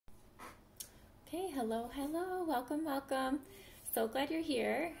Okay, hello, welcome. So glad you're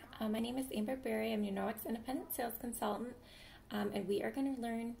here. My name is Amber Berry. I'm your Norwex Independent Sales Consultant, and we are going to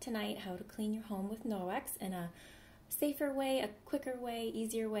learn tonight how to clean your home with Norwex in a safer way, a quicker way,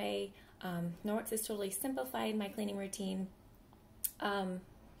 easier way. Norwex has totally simplified my cleaning routine.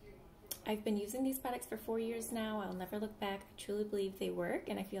 I've been using these products for 4 years now. I'll never look back. I truly believe they work,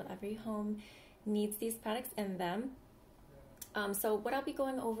 and I feel every home needs these products in them. So what I'll be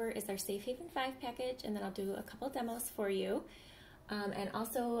going over is our Safe Haven 5 package, and then I'll do a couple demos for you. And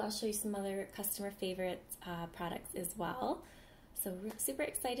also I'll show you some other customer favorite products as well. So we're super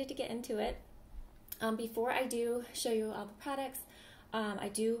excited to get into it. Before I do show you all the products, I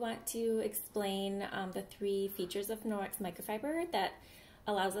do want to explain the 3 features of Norwex microfiber that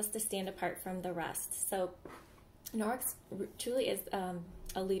allows us to stand apart from the rest. So Norwex truly is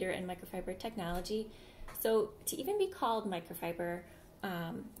a leader in microfiber technology. So to even be called microfiber,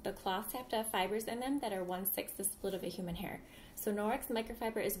 the cloths have to have fibers in them that are 1/6 the split of a human hair. So Norwex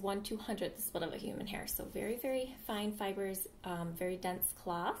microfiber is 1/200 the split of a human hair. So very, very fine fibers, very dense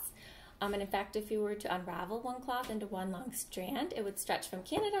cloths. And in fact, if you were to unravel one cloth into one long strand, it would stretch from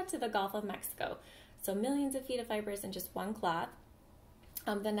Canada to the Gulf of Mexico. So millions of feet of fibers in just one cloth.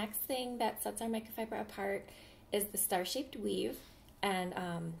 The next thing that sets our microfiber apart is the star-shaped weave. And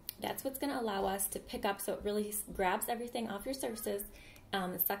that's what's going to allow us to pick up, so it really grabs everything off your surfaces,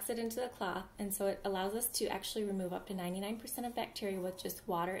 sucks it into the cloth, and so it allows us to actually remove up to 99% of bacteria with just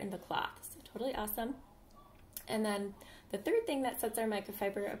water in the cloth. So totally awesome. And then the third thing that sets our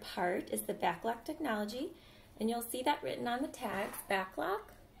microfiber apart is the backlock technology, and you'll see that written on the tags,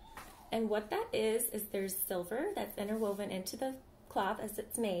 backlock. And what that is there's silver that's interwoven into the cloth as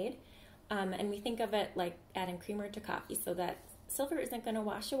it's made, and we think of it like adding creamer to coffee, so that silver isn't going to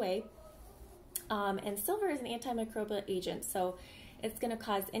wash away, and silver is an antimicrobial agent, so it's going to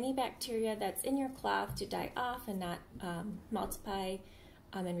cause any bacteria that's in your cloth to die off and not multiply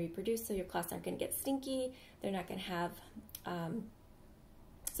and reproduce, so your cloths aren't going to get stinky, they're not going to have,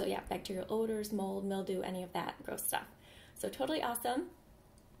 bacterial odors, mold, mildew, any of that gross stuff. So totally awesome.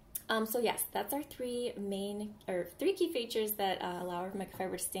 So yes, that's our 3 key features that allow our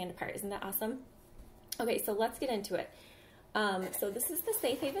microfiber to stand apart. Isn't that awesome? Okay, so let's get into it. So this is the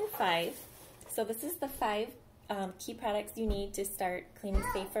Safe Haven 5. So this is the 5 key products you need to start cleaning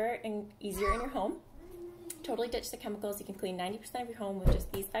safer and easier in your home. Totally ditch the chemicals. You can clean 90% of your home with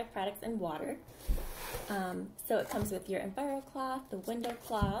just these 5 products and water. So it comes with your Enviro cloth, the window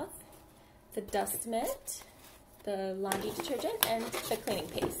cloth, the dust mitt, the laundry detergent, and the cleaning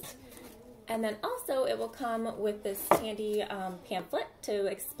paste. And then also it will come with this handy pamphlet to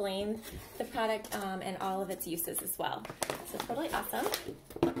explain the product and all of its uses as well. So totally awesome.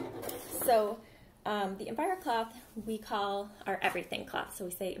 So the Enviro cloth we call our everything cloth. So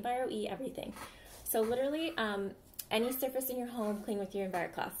we say Enviro-E everything. So literally any surface in your home, clean with your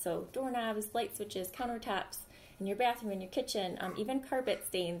Enviro cloth. So doorknobs, light switches, countertops, in your bathroom, in your kitchen, even carpet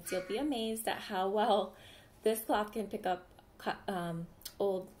stains. You'll be amazed at how well this cloth can pick up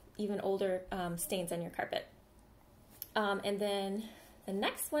even older stains on your carpet. And then the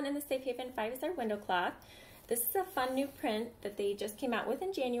next one in the Safe Haven 5 is our window cloth. This is a fun new print that they just came out with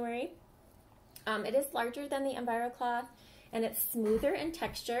in January. It is larger than the Enviro cloth, and it's smoother in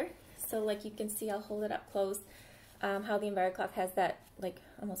texture. So like you can see, I'll hold it up close, how the Enviro cloth has that like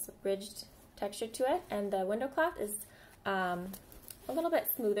almost ridged texture to it, and the window cloth is a little bit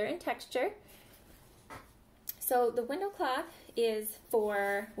smoother in texture. So the window cloth is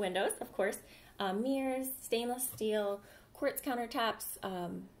for windows, of course, mirrors, stainless steel, quartz countertops,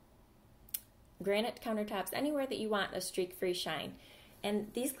 granite countertops, anywhere that you want a streak-free shine.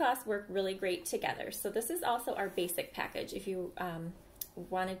 And these cloths work really great together. So this is also our basic package. If you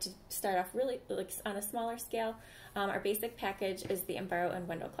wanted to start off really like on a smaller scale, our basic package is the Enviro and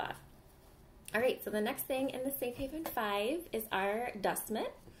window cloth. All right, so the next thing in the Safe Haven 5 is our dust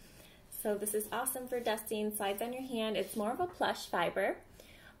mitt. So this is awesome for dusting, slides on your hand. It's more of a plush fiber.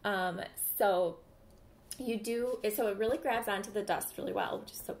 So it really grabs onto the dust really well,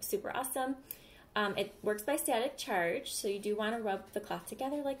 which is super awesome. It works by static charge, so you do want to rub the cloth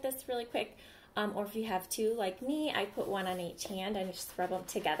together like this really quick. Or if you have 2 like me, I put 1 on each hand and just rub them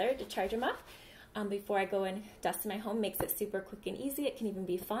together to charge them up. Before I go and dust in my home, makes it super quick and easy. It can even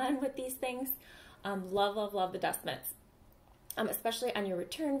be fun with these things. Love the dust mitts. Especially on your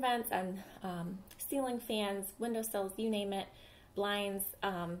return vents, on ceiling fans, windowsills, you name it, blinds,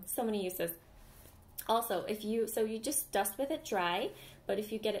 so many uses. Also, you just dust with it dry, but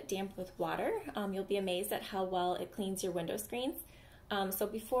if you get it damp with water, you'll be amazed at how well it cleans your window screens. So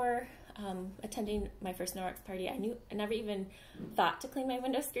before attending my first Norwex party, I never even thought to clean my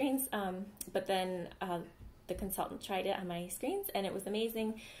window screens, but then the consultant tried it on my screens and it was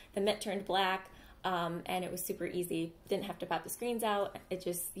amazing. The mitt turned black, and it was super easy. Didn't have to pop the screens out. It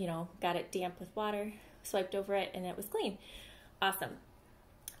just, you know, got it damp with water, swiped over it, and it was clean. Awesome.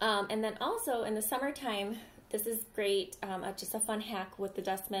 And then also in the summertime, this is great, just a fun hack with the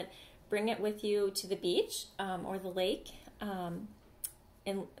dust mitt. Bring it with you to the beach or the lake,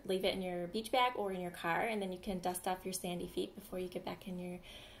 and leave it in your beach bag or in your car, and then you can dust off your sandy feet before you get back in your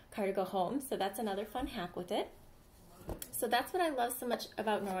car to go home. So that's another fun hack with it. So that's what I love so much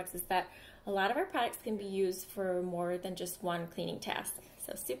about Norwex, is that a lot of our products can be used for more than just one cleaning task.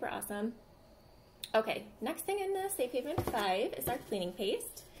 So super awesome. Okay, next thing in the Safe Haven 5 is our cleaning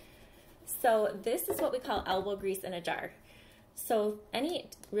paste. So this is what we call elbow grease in a jar. So any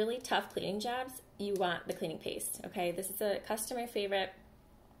really tough cleaning jobs, you want the cleaning paste, okay? This is a customer favorite.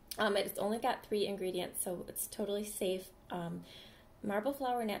 It's only got 3 ingredients, so it's totally safe. Marble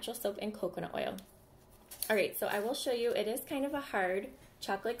flour, natural soap, and coconut oil. All right, so I will show you, it is kind of a hard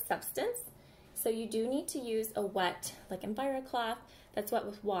chocolate substance. So you do need to use a wet, like EnviroCloth, that's wet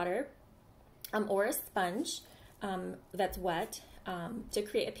with water, or a sponge that's wet, to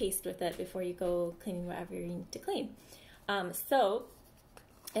create a paste with it before you go cleaning whatever you need to clean.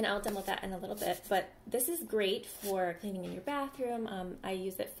 And I'll demo that in a little bit, but this is great for cleaning in your bathroom. I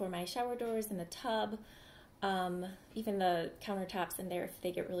use it for my shower doors in the tub, even the countertops in there if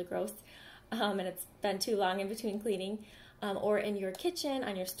they get really gross, and it's been too long in between cleaning, or in your kitchen,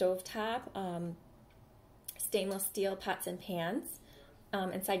 on your stove top, stainless steel pots and pans,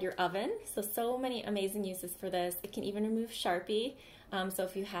 inside your oven. So many amazing uses for this. It can even remove Sharpie. So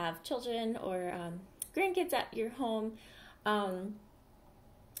if you have children or grandkids at your home,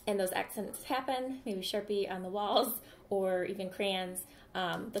 and those accidents happen, maybe Sharpie on the walls or even crayons,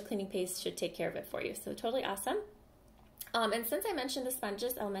 the cleaning paste should take care of it for you. So totally awesome. And since I mentioned the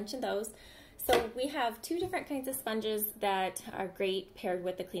sponges, I'll mention those. So we have 2 different kinds of sponges that are great paired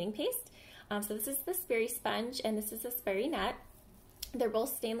with the cleaning paste. So this is the Sperry sponge and this is the Sperry net. They're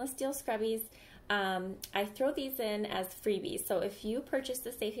both stainless steel scrubbies. I throw these in as freebies. So if you purchase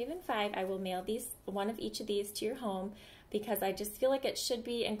the Safe Haven 5, I will mail one of each of these to your home, because I just feel like it should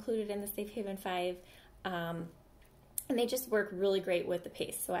be included in the Safe Haven 5. And they just work really great with the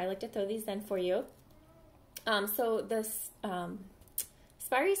paste. So I like to throw these in for you. So this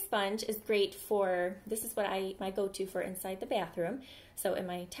Sperry sponge is great for, this is what my go-to for inside the bathroom. So in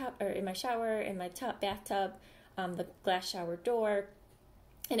my shower, in my bathtub, the glass shower door,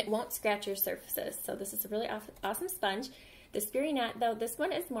 and it won't scratch your surfaces. So this is a really awesome sponge. The Sperry net, though, this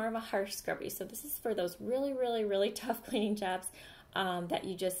one is more of a harsh scrubby. So this is for those really tough cleaning jobs that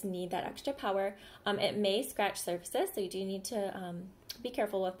you just need that extra power. It may scratch surfaces, so you do need to be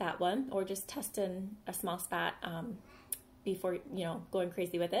careful with that one, or just test in a small spot before, you know, going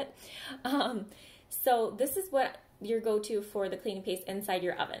crazy with it. So this is what your go-to for the cleaning paste inside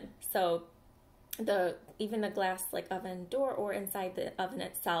your oven. So even the glass like oven door or inside the oven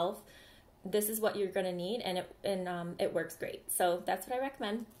itself, this is what you're going to need, and it works great. So that's what I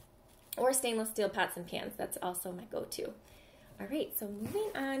recommend. Or stainless steel pots and pans, that's also my go-to. All right, so moving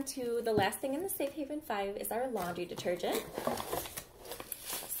on to the last thing in the Safe Haven 5 is our laundry detergent.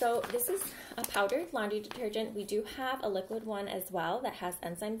 So this is a powdered laundry detergent. We do have a liquid one as well that has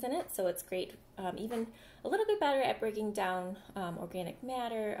enzymes in it, so it's great, even a little bit better at breaking down organic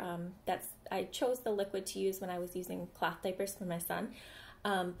matter. I chose the liquid to use when I was using cloth diapers for my son.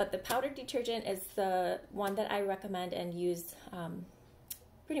 But the powdered detergent is the one that I recommend and use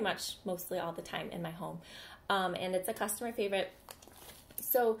pretty much mostly all the time in my home. And it's a customer favorite.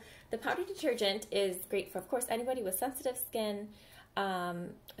 So the powdered detergent is great for, of course, anybody with sensitive skin,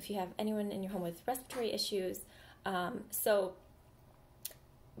 if you have anyone in your home with respiratory issues. So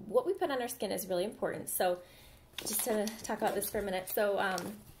what we put on our skin is really important. So just to talk about this for a minute. So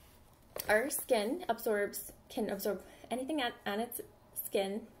our skin can absorb anything on its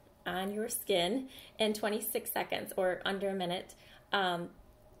skin, on your skin, in 26 seconds or under a minute, and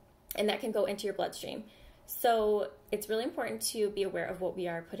that can go into your bloodstream. So it's really important to be aware of what we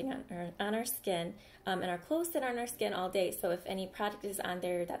are putting on our skin, and our clothes sit on our skin all day. So if any product is on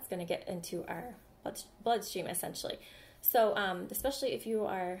there, that's going to get into our bloodstream essentially. So especially if you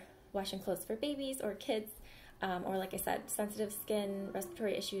are washing clothes for babies or kids, or like I said, sensitive skin,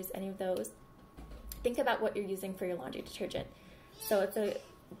 respiratory issues, any of those, think about what you're using for your laundry detergent. So it's a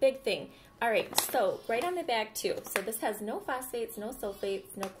big thing. All right, so right on the bag too. So this has no phosphates, no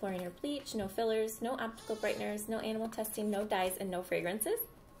sulfates, no chlorine or bleach, no fillers, no optical brighteners, no animal testing, no dyes, and no fragrances.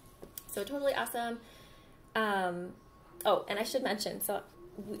 So totally awesome. Oh, and I should mention, so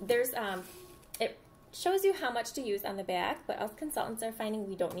there's it shows you how much to use on the back, but us consultants are finding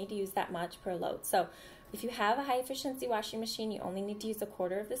we don't need to use that much per load. So if you have a high efficiency washing machine, you only need to use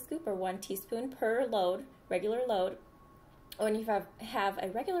 1/4 of the scoop or 1 teaspoon per load, regular load. When you have a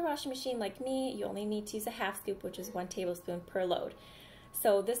regular washing machine like me, you only need to use a 1/2 scoop, which is 1 tablespoon per load.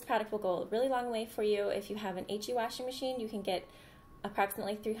 So this product will go a really long way for you. If you have an HE washing machine, you can get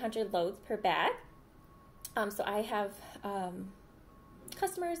approximately 300 loads per bag. So I have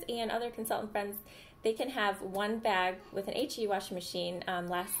customers and other consultant friends, they can have 1 bag with an HE washing machine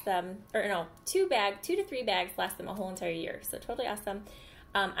last them, or no, 2 to 3 bags last them a whole entire year. So totally awesome.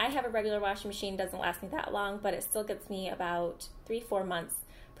 I have a regular washing machine, doesn't last me that long, but it still gets me about 3-4 months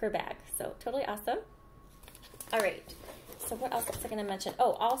per bag. So totally awesome. All right, so what else was I gonna mention?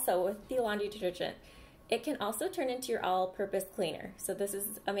 Oh, also with the laundry detergent, it can also turn into your all-purpose cleaner. So this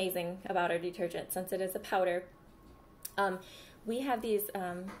is amazing about our detergent since it is a powder. We have these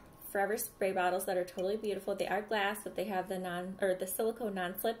Forever spray bottles that are totally beautiful. They are glass, but they have the silicone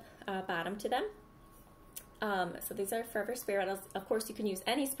non-slip bottom to them. So these are Forever spray bottles. Of course, you can use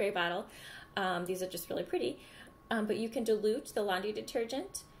any spray bottle. These are just really pretty. But you can dilute the laundry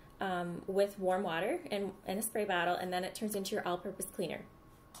detergent with warm water in a spray bottle, and then it turns into your all-purpose cleaner.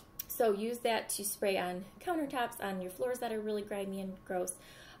 So use that to spray on countertops, on your floors that are really grimy and gross,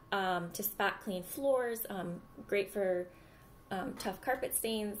 to spot clean floors, great for tough carpet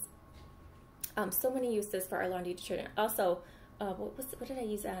stains. So many uses for our laundry detergent. Also, what did I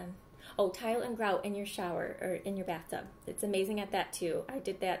use on? Oh, tile and grout in your shower or in your bathtub. It's amazing at that too. I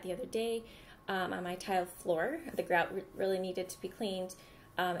did that the other day on my tile floor. The grout really needed to be cleaned,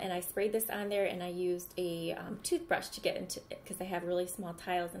 and I sprayed this on there, and I used a toothbrush to get into it because I have really small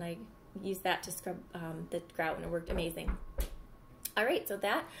tiles, and I used that to scrub the grout, and it worked amazing. All right, so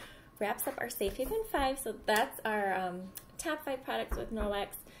that wraps up our Safe Haven 5. So that's our top 5 products with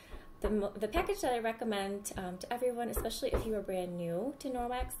Norwex. The package that I recommend to everyone, especially if you are brand new to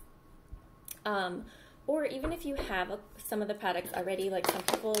Norwex, or even if you have some of the products already, like some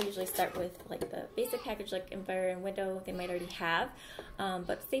people usually start with like the basic package like Enviro and Window, they might already have,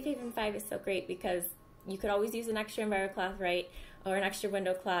 but Safe Haven 5 is so great because you could always use an extra Enviro cloth, right, or an extra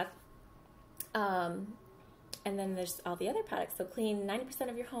window cloth, and then there's all the other products. So clean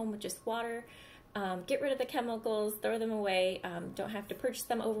 90% of your home with just water. Get rid of the chemicals, throw them away, don't have to purchase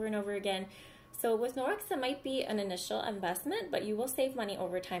them over and over again. So with Norwex, it might be an initial investment, but you will save money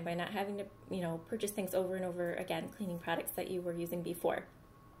over time by not having to, purchase things over and over again, cleaning products that you were using before.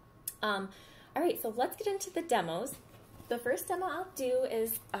 All right, so let's get into the demos. The first demo I'll do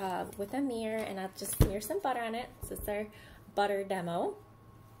is with a mirror, and I'll just smear some butter on it. So this is our butter demo.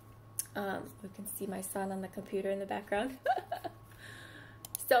 You can see my son on the computer in the background.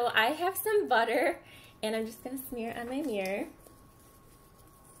 So I have some butter, and I'm just going to smear it on my mirror.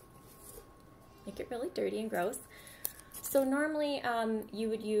 Make it really dirty and gross. So normally you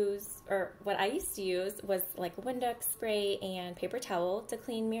would use, or what I used to use was like a Windex spray and paper towel to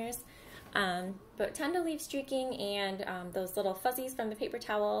clean mirrors, but tend to leave streaking, and those little fuzzies from the paper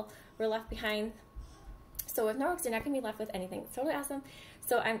towel were left behind. So with Norwex, you're not going to be left with anything. It's totally awesome.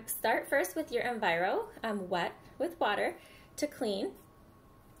 So start first with your Enviro wet with water to clean.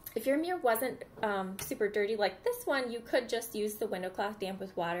 If your mirror wasn't super dirty like this one, you could just use the window cloth damp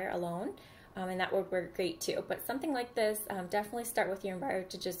with water alone, and that would work great too. But something like this, definitely start with your Enviro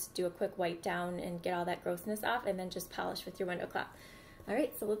to just do a quick wipe down and get all that grossness off, and then just polish with your window cloth. All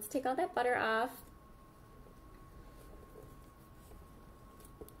right, so let's take all that butter off.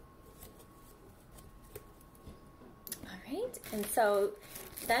 All right, and so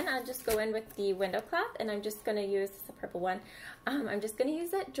then I'll just go in with the window cloth, and I'm just going to use the purple one. I'm just going to use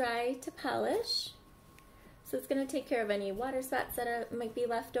that dry to polish. So it's going to take care of any water spots that might be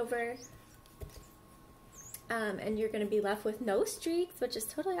left over. And you're going to be left with no streaks, which is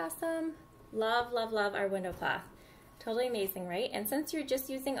totally awesome. Love, love, love our window cloth. Totally amazing, right? And since you're just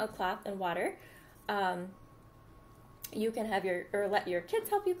using a cloth and water, you can have let your kids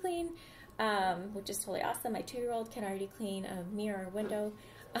help you clean, which is totally awesome. My 2-year-old can already clean a mirror or window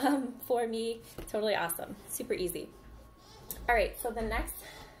for me. Totally awesome. Super easy. All right, so the next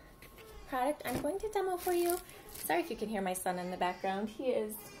product I'm going to demo for you. Sorry if you can hear my son in the background. He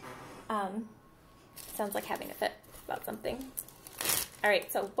is, sounds like having a fit about something. All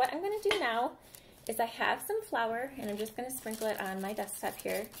right, so what I'm going to do now is I have some flour, and I'm just going to sprinkle it on my desktop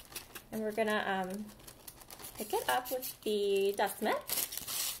here. And we're going to pick it up with the dust mitt.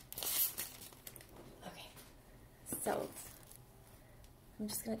 Okay, so I'm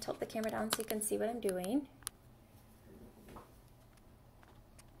just going to tilt the camera down so you can see what I'm doing.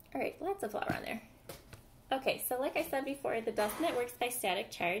 All right, lots of flour on there. Okay, so like I said before, the dust net works by static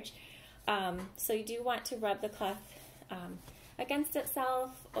charge. So you do want to rub the cloth against itself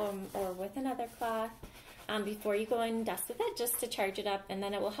or with another cloth before you go and dust with it, just to charge it up, and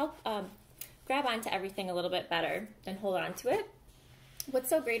then it will help grab onto everything a little bit better and hold on to it. What's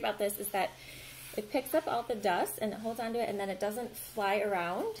so great about this is that it picks up all the dust and it holds onto it, and then it doesn't fly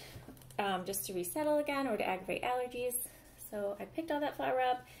around just to resettle again or to aggravate allergies. So I picked all that flour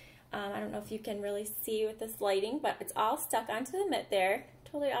up. I don't know if you can really see with this lighting, but it's all stuck onto the mitt there.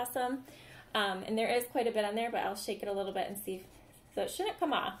 Totally awesome. And there is quite a bit on there, but I'll shake it a little bit and see. So it shouldn't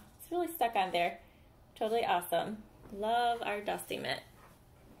come off. It's really stuck on there. Totally awesome. Love our dusty mitt.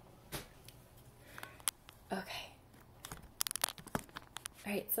 Okay.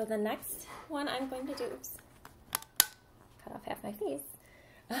 All right, so the next one I'm going to do, oops, cut off half my face.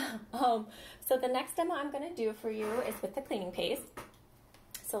 So the next demo I'm going to do for you is with the cleaning paste.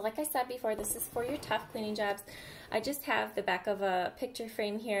 So like I said before, this is for your tough cleaning jobs. I just have the back of a picture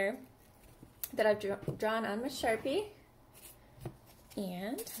frame here that I've drawn on with Sharpie.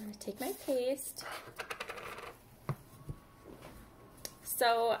 And I'm going to take my paste.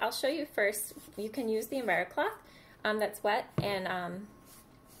 So I'll show you first. You can use the EnviroCloth that's wet, and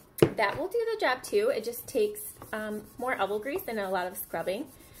that will do the job too. It just takes more elbow grease and a lot of scrubbing.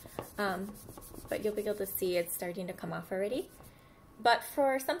 But you'll be able to see it's starting to come off already. But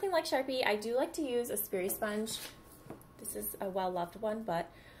for something like Sharpie, I do like to use a Spiri sponge. This is a well-loved one, but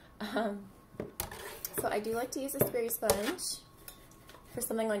so I do like to use a Spiri sponge for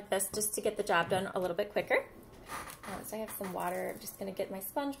something like this, just to get the job done a little bit quicker. So I have some water. I'm just going to get my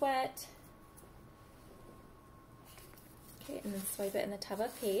sponge wet. Okay, and then swipe it in the tub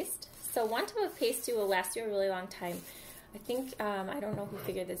of paste. So one tub of paste too will last you a really long time. I think, I don't know who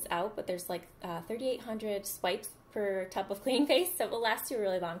figured this out, but there's like 3,800 swipes per tub of cleaning paste, so it will last you a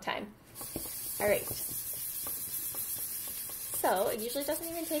really long time. All right. So it usually doesn't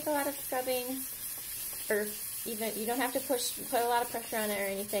even take a lot of scrubbing, or even, you don't have to put a lot of pressure on it or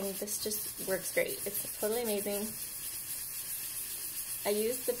anything. This just works great. It's totally amazing. I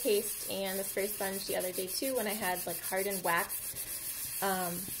used the paste and the spray sponge the other day too when I had like hardened wax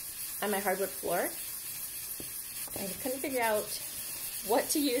on my hardwood floor. I couldn't figure out what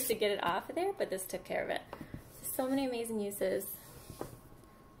to use to get it off of there, but this took care of it. So many amazing uses.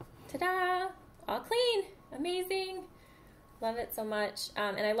 Ta-da! All clean. Amazing. Love it so much.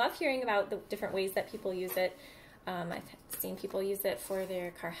 And I love hearing about the different ways that people use it. I've seen people use it for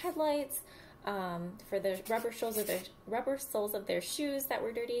their car headlights, for the rubber soles of their shoes that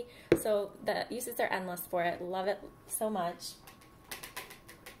were dirty. So the uses are endless for it. Love it so much.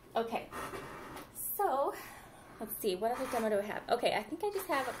 Okay, so let's see, what other demo do I have? Okay, I think I just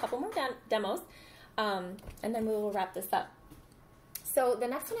have a couple more demos, and then we will wrap this up. So the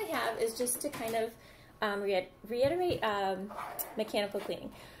next one I have is just to kind of reiterate mechanical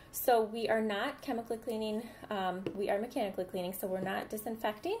cleaning. So we are not chemically cleaning, we are mechanically cleaning, so we're not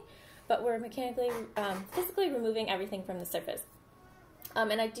disinfecting, but we're mechanically, physically removing everything from the surface.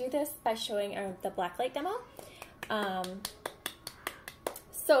 And I do this by showing the blacklight demo.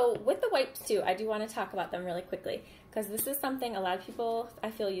 So with the wipes too, I do want to talk about them really quickly, because this is something a lot of people,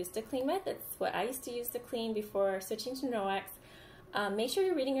 I feel, used to clean with. It's what I used to use to clean before switching to Norwex. Make sure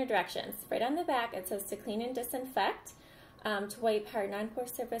you're reading your directions. Right on the back it says to clean and disinfect, to wipe hard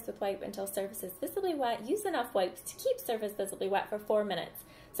non-porous surface with wipe until surface is visibly wet. Use enough wipes to keep surface visibly wet for 4 minutes.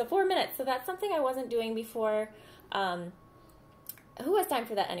 So 4 minutes, so that's something I wasn't doing before. Who has time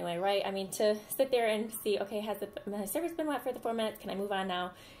for that anyway, right? I mean, to sit there and see, okay, has my surface been wet for the 4 minutes? Can I move on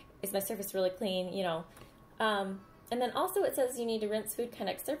now? Is my surface really clean? You know. And then also it says you need to rinse food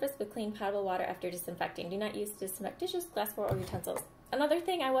contact surface with clean potable water after disinfecting. Do not use to disinfect dishes, glassware, or utensils. Another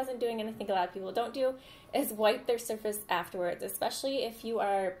thing I wasn't doing, and I think a lot of people don't do, is wipe their surface afterwards, especially if you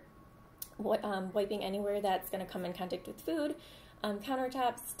are wiping anywhere that's going to come in contact with food.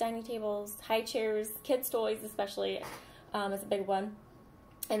 Countertops, dining tables, high chairs, kids' toys especially is a big one.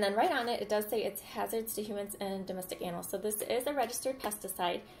 And then right on it, it does say it's hazards to humans and domestic animals. So this is a registered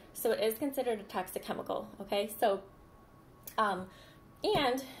pesticide, so it is considered a toxic chemical, okay? So,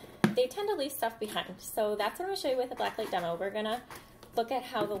 and they tend to leave stuff behind. So that's what I'm gonna show you with the blacklight demo. We're gonna look at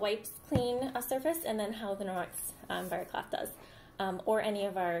how the wipes clean a surface, and then how the Norwex EnviroCloth does, or any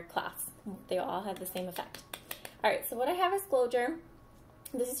of our cloths. They all have the same effect. All right, so what I have is glow germ.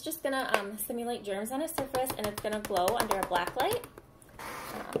 This is just gonna simulate germs on a surface, and it's gonna glow under a black light.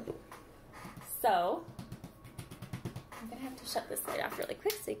 So I'm gonna have to shut this light off really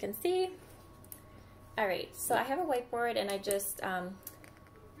quick so you can see. All right, so I have a whiteboard, and I just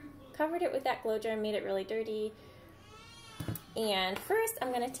covered it with that glow germ, made it really dirty. And first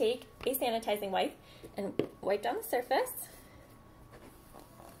I'm going to take a sanitizing wipe and wipe down the surface.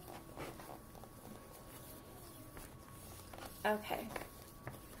 Okay.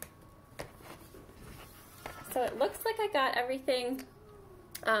 So it looks like I got everything,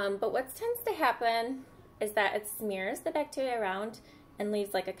 but what tends to happen is that it smears the bacteria around and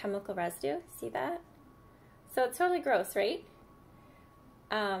leaves like a chemical residue. See that? So it's totally gross, right?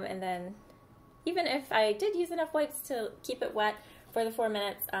 And then even if I did use enough wipes to keep it wet for the 4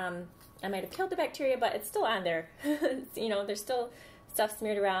 minutes, I might have killed the bacteria, but it's still on there. You know, there's still stuff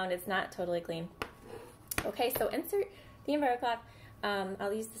smeared around. It's not totally clean. Okay, so insert the EnviroCloth.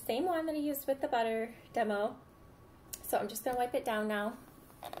 I'll use the same one that I used with the butter demo. So I'm just going to wipe it down now.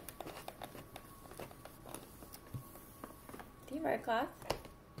 The EnviroCloth.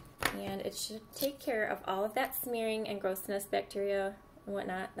 And it should take care of all of that smearing and grossness, bacteria and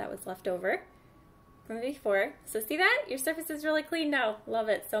whatnot that was left over from before. So see that? Your surface is really clean now. Love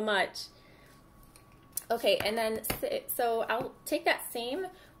it so much. Okay, and then so I'll take that same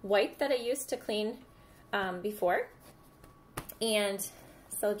wipe that I used to clean before, and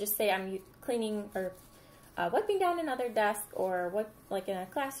so just say I'm cleaning or wiping down another desk, or like in a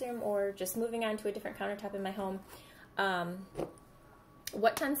classroom, or just moving on to a different countertop in my home.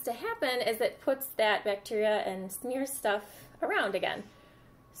 What tends to happen is it puts that bacteria and smears stuff around again.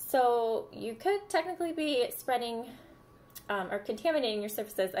 So you could technically be spreading or contaminating your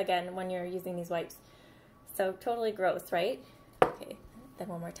surfaces again when you're using these wipes. So totally gross, right? Okay, then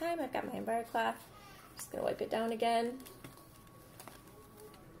one more time. I've got my EnviroCloth. Just gonna wipe it down again.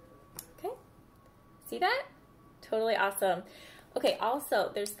 Okay, see that? Totally awesome. Okay,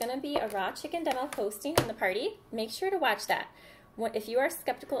 also there's gonna be a raw chicken demo posting in the party. Make sure to watch that. If you are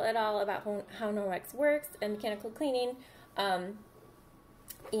skeptical at all about how Norwex works and mechanical cleaning,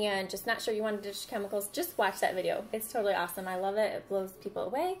 and just not sure you want to ditch chemicals, just watch that video. It's totally awesome. I love it. It blows people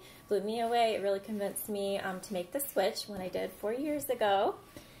away, blew me away. It really convinced me to make the switch when I did 4 years ago.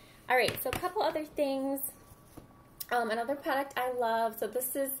 All right, so a couple other things. Another product I love, so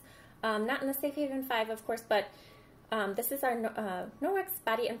this is not in the Safe Haven 5, of course, but this is our Norwex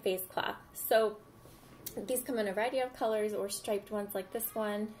Body and Face Cloth. So these come in a variety of colors or striped ones like this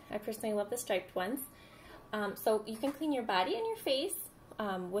one. I personally love the striped ones. So you can clean your body and your face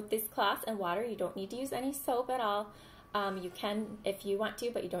with this cloth and water. You don't need to use any soap at all. You can if you want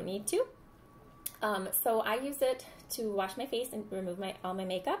to, but you don't need to. So I use it to wash my face and remove all my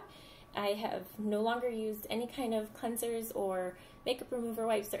makeup. I have no longer used any kind of cleansers or makeup remover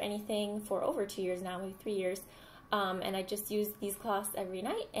wipes or anything for over 2 years now, maybe 3 years. And I just use these cloths every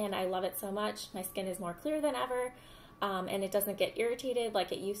night, and I love it so much. My skin is more clear than ever, and it doesn't get irritated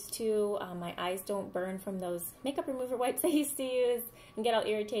like it used to. My eyes don't burn from those makeup remover wipes I used to use and get all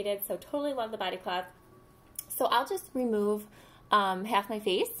irritated, so totally love the body cloth. So I'll just remove half my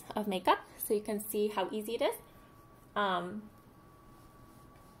face of makeup so you can see how easy it is. And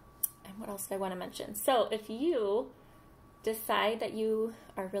what else did I want to mention? So if you decide that you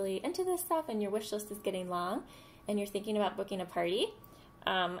are really into this stuff and your wish list is getting long and you're thinking about booking a party,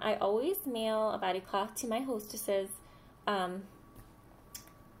 I always mail a body cloth to my hostesses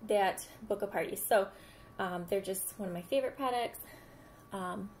that book a party. So they're just one of my favorite products.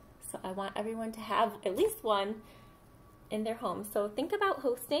 So I want everyone to have at least one in their home. So think about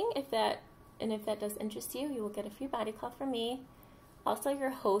hosting if that does interest you. You will get a free body cloth from me. Also, your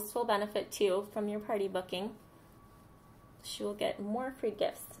host will benefit too from your party booking. She will get more free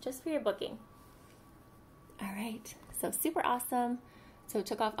gifts just for your booking. All right, so super awesome. So it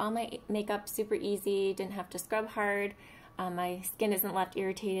took off all my makeup super easy, didn't have to scrub hard. My skin isn't left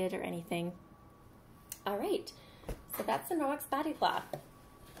irritated or anything. All right, so that's the Norwex body cloth.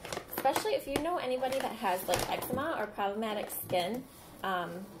 Especially if you know anybody that has like eczema or problematic skin,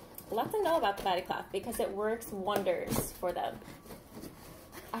 let them know about the body cloth because it works wonders for them.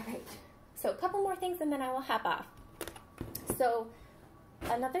 All right, so a couple more things and then I will hop off. So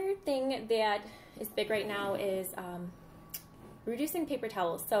another thing that is big right now is reducing paper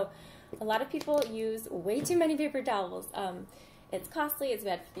towels. So a lot of people use way too many paper towels. It's costly, it's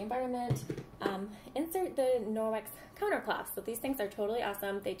bad for the environment. Insert the Norwex counter cloths. So these things are totally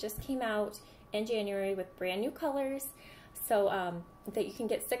awesome. They just came out in January with brand new colors. So that you can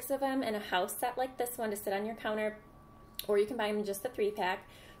get 6 of them in a house set like this one to sit on your counter, or you can buy them in just a 3-pack.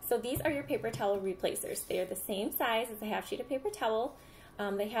 So these are your paper towel replacers. They are the same size as a half sheet of paper towel.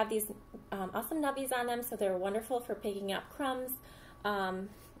 They have these awesome nubbies on them, so they're wonderful for picking up crumbs.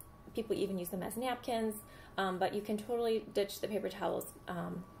 People even use them as napkins, but you can totally ditch the paper towels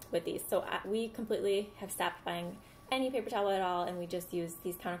with these. So we completely have stopped buying any paper towel at all, and we just use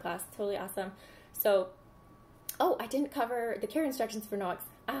these counter cloths. Totally awesome. So Oh, I didn't cover the care instructions for Norwex.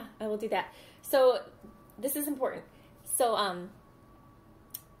 I will do that. So this is important. So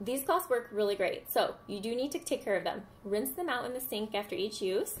these cloths work really great. So you do need to take care of them. Rinse them out in the sink after each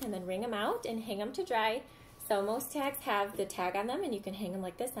use, and then wring them out and hang them to dry. So most tags have the tag on them, and you can hang them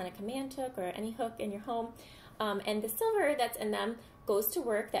like this on a command hook or any hook in your home. And the silver that's in them goes to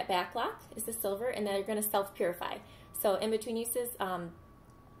work. That back lock is the silver, and they're going to self-purify. So in between uses,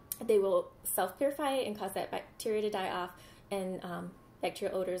 they will self-purify and cause that bacteria to die off, and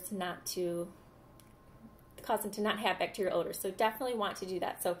bacterial odors not to cause them to not have bacterial odors. So definitely want to do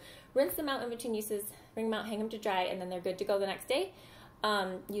that. So rinse them out in between uses, wring them out, hang them to dry, and then they're good to go the next day.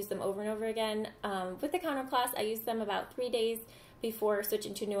 Use them over and over again. With the counter cloths, I use them about 3 days before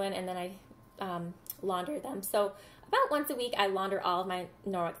switching to a new one, and then I launder them. So about once a week, I launder all of my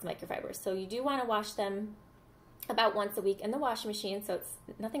Norwex microfibers. So you do want to wash them about once a week in the washing machine, so it's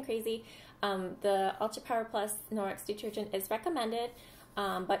nothing crazy. The Ultra Power Plus Norwex detergent is recommended,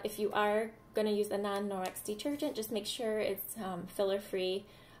 but if you are going to use a non-Norwex detergent, just make sure it's filler-free,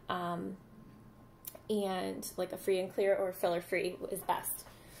 and like a free and clear or filler-free is best.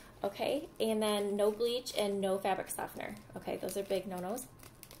 Okay, and then no bleach and no fabric softener. Okay, those are big no-nos.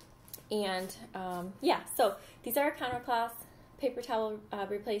 And yeah, so these are our counter cloths. Paper towel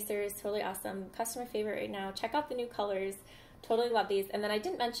replacers, totally awesome. Customer favorite right now. Check out the new colors. Totally love these. And then I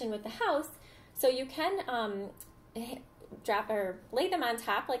didn't mention with the house, so you can drop or lay them on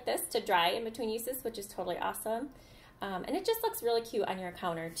top like this to dry in between uses, which is totally awesome. And it just looks really cute on your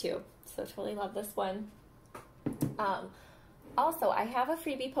counter too. So totally love this one. Also, I have a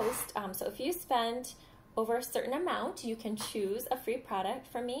freebie post. So if you spend over a certain amount, you can choose a free product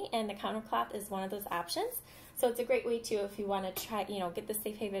from me, and the counter cloth is one of those options. So it's a great way too if you want to try, get the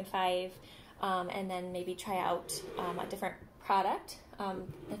Safe Haven 5 and then maybe try out a different product.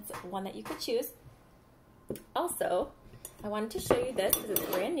 It's one that you could choose. Also, I wanted to show you this because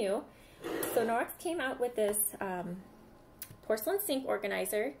it's brand new. So Norwex came out with this porcelain sink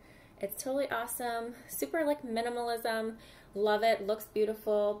organizer. It's totally awesome, super like minimalism. Love it, looks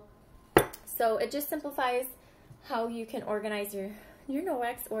beautiful. So it just simplifies how you can organize your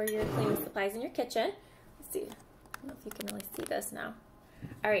Norwex or your cleaning supplies in your kitchen. Let's see, I don't know if you can really see this now.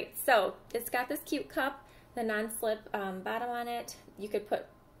 All right, so it's got this cute cup, the non-slip bottom on it. You could put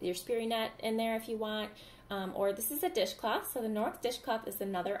your speary net in there if you want, or this is a dishcloth. So the Norwex dishcloth is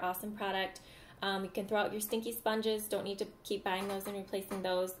another awesome product. You can throw out your stinky sponges. Don't need to keep buying those and replacing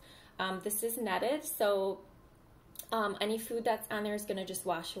those. This is netted, so any food that's on there is going to just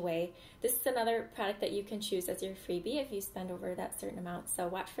wash away. This is another product that you can choose as your freebie if you spend over that certain amount. So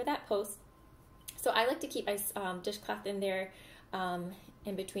watch for that post. So I like to keep my dishcloth in there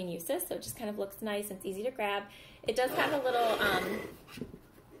in between uses, so it just kind of looks nice and it's easy to grab. It does have a little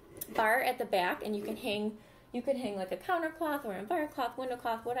bar at the back, and you can hang like a counter cloth or a bar cloth, window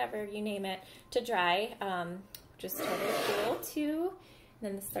cloth, whatever you name it, to dry. Just totally cool too. And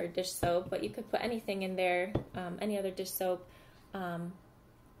then this is our dish soap, but you could put anything in there, any other dish soap. And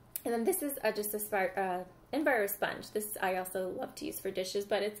then this is just a Enviro sponge. This I also love to use for dishes,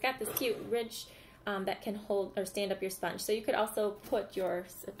 but it's got this cute ridge that can hold or stand up your sponge. So you could also put your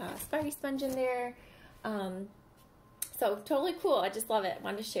sparry sponge in there. So totally cool. I just love it.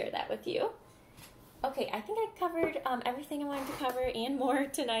 Wanted to share that with you. Okay, I think I covered everything I wanted to cover and more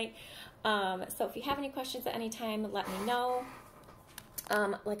tonight. So if you have any questions at any time, let me know.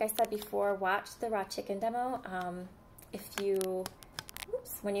 Like I said before, watch the raw chicken demo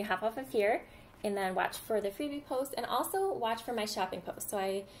when you hop off of here, and then watch for the freebie post, and also watch for my shopping post. So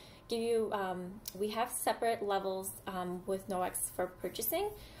I give you, we have separate levels with Norwex for purchasing,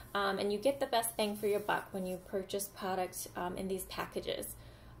 and you get the best bang for your buck when you purchase products in these packages.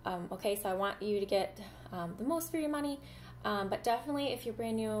 Okay, so I want you to get the most for your money, but definitely if you're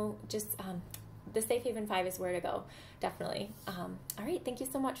brand new, just the Safe Haven 5 is where to go, definitely. All right, thank you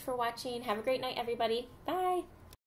so much for watching. Have a great night, everybody. Bye.